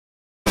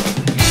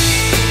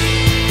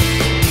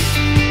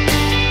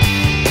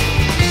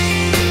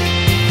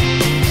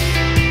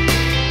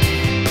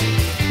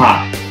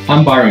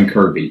I'm Byron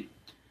Kirby.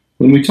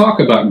 When we talk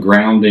about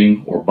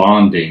grounding or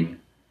bonding,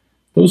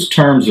 those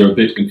terms are a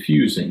bit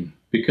confusing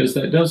because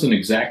that doesn't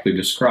exactly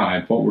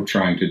describe what we're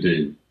trying to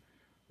do.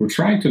 We're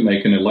trying to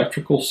make an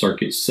electrical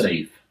circuit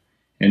safe,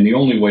 and the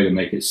only way to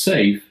make it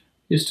safe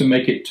is to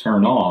make it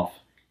turn off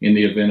in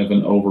the event of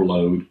an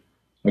overload,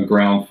 a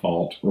ground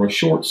fault, or a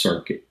short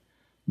circuit.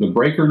 The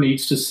breaker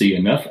needs to see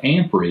enough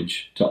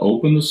amperage to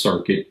open the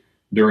circuit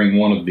during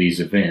one of these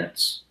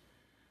events.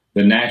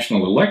 The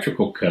National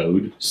Electrical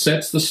Code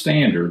sets the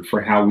standard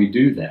for how we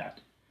do that.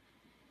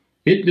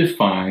 It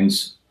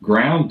defines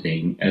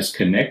grounding as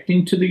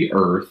connecting to the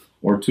earth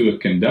or to a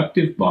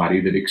conductive body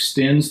that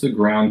extends the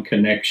ground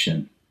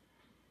connection.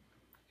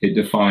 It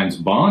defines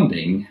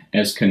bonding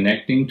as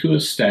connecting to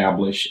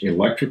establish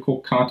electrical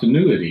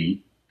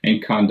continuity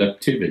and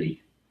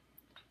conductivity.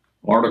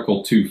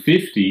 Article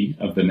 250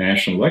 of the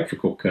National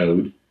Electrical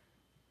Code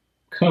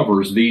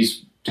covers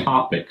these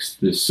topics,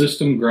 the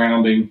system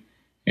grounding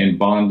and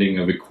bonding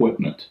of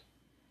equipment.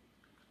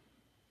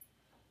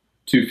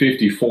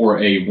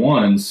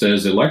 254A1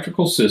 says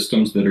electrical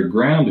systems that are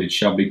grounded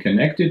shall be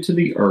connected to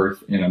the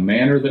earth in a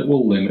manner that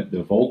will limit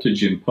the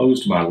voltage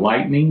imposed by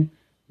lightning,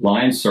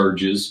 line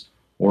surges,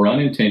 or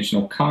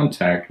unintentional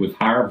contact with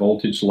higher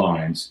voltage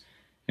lines,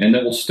 and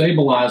that will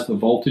stabilize the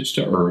voltage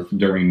to earth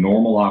during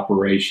normal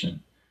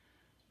operation.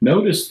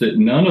 Notice that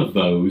none of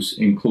those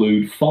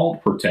include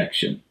fault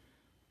protection.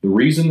 The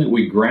reason that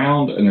we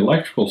ground an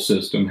electrical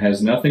system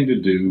has nothing to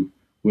do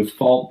with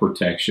fault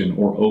protection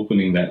or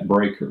opening that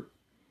breaker.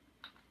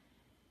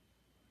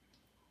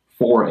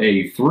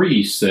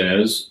 4A3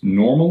 says,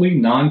 normally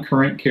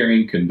non-current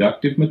carrying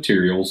conductive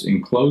materials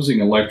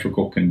enclosing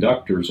electrical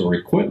conductors or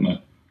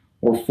equipment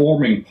or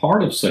forming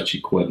part of such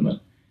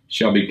equipment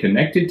shall be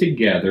connected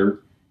together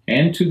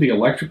and to the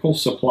electrical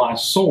supply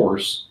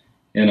source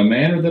in a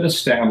manner that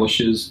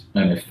establishes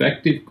an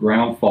effective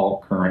ground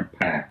fault current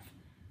path.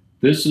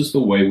 This is the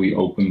way we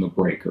open the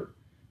breaker.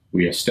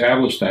 We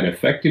establish that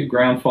effective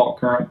ground fault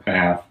current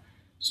path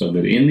so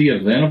that in the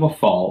event of a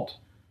fault,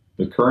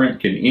 the current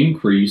can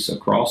increase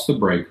across the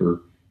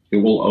breaker. It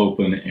will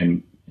open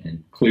and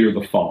clear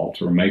the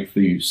fault or make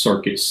the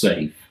circuit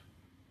safe.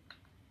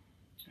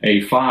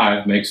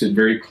 A5 makes it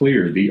very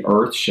clear the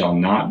earth shall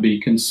not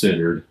be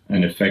considered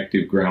an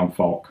effective ground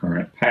fault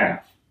current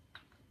path.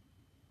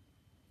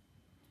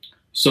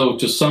 So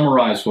to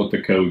summarize what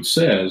the code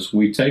says,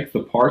 we take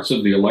the parts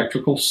of the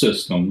electrical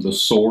system, the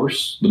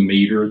source, the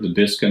meter, the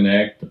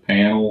disconnect, the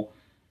panel,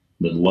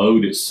 the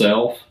load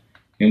itself,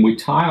 and we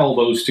tie all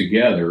those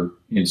together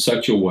in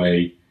such a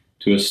way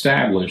to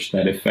establish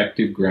that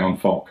effective ground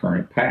fault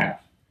current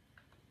path.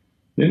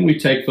 Then we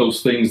take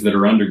those things that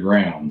are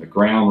underground, the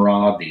ground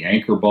rod, the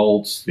anchor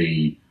bolts,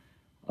 the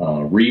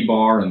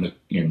rebar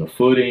in the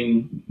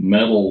footing,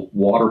 metal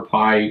water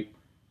pipe,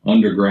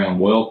 underground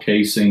well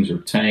casings or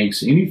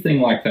tanks,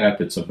 anything like that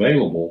that's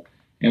available,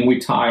 and we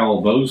tie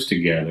all those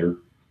together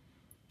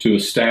to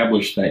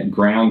establish that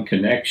ground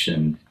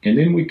connection, and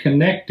then we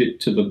connect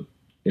it to the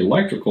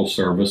electrical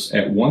service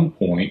at one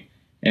point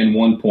and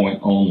one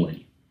point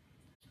only.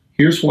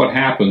 Here's what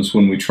happens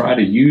when we try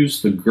to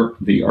use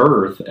the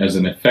earth as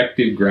an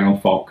effective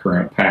ground fault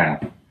current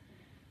path.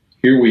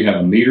 Here we have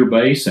a meter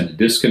base and a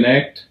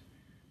disconnect.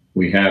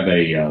 We have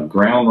a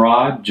ground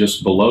rod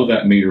just below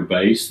that meter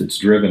base that's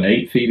driven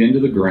 8 feet into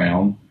the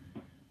ground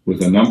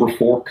with a number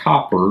 4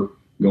 copper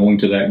going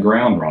to that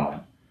ground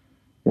rod.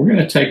 We're going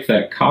to take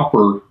that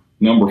copper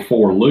number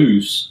 4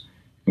 loose,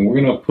 and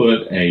we're going to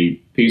put a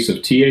piece of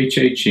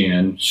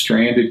THHN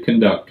stranded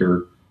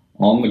conductor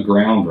on the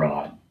ground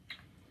rod.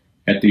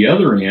 At the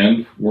other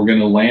end, we're going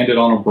to land it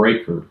on a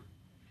breaker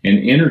and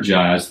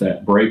energize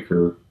that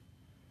breaker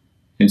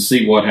and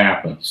see what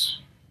happens.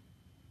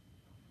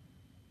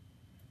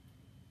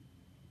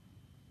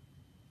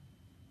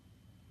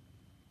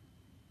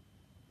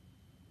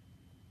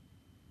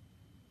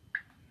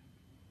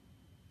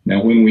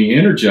 Now when we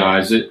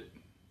energize it,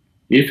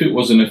 if it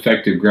was an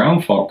effective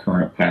ground fault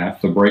current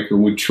path, the breaker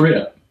would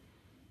trip.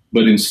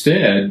 But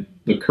instead,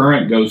 the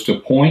current goes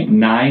to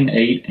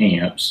 0.98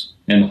 amps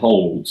and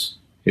holds.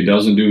 It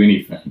doesn't do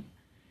anything.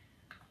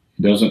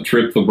 It doesn't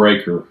trip the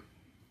breaker.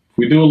 If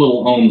we do a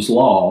little Ohm's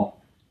Law,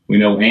 we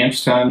know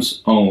amps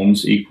times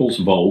ohms equals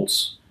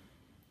volts.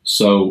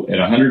 So at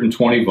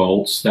 120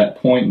 volts,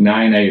 that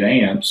 0.98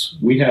 amps,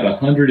 we had a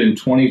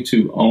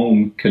 122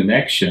 ohm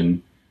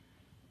connection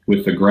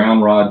with the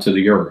ground rod to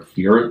the earth.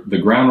 The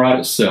ground rod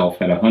itself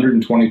had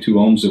 122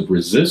 ohms of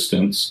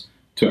resistance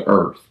to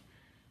earth.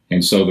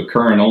 And so the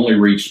current only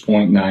reached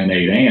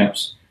 0.98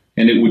 amps,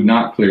 and it would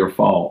not clear a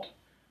fault.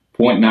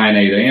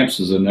 0.98 amps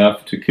is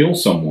enough to kill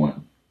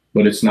someone,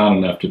 but it's not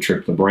enough to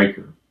trip the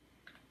breaker.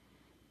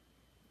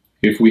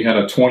 If we had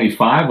a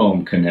 25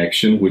 ohm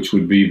connection, which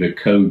would be the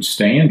code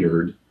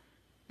standard,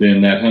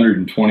 then that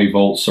 120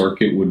 volt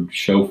circuit would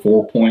show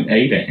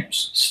 4.8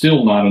 amps.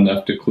 Still not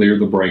enough to clear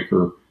the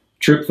breaker,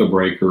 trip the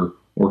breaker,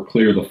 or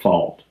clear the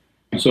fault.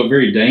 So a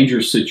very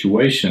dangerous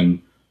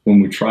situation when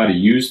we try to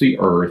use the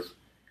earth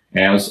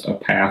as a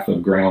path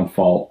of ground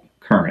fault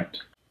current.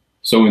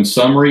 So in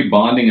summary,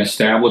 bonding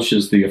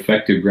establishes the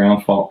effective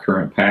ground fault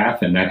current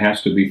path, and that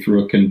has to be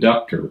through a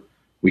conductor.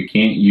 We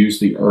can't use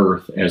the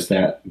earth as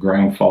that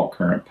ground fault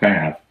current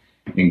path.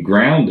 And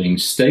grounding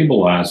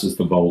stabilizes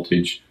the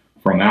voltage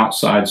from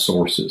outside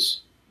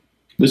sources.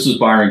 This is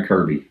Byron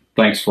Kirby.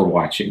 Thanks for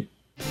watching.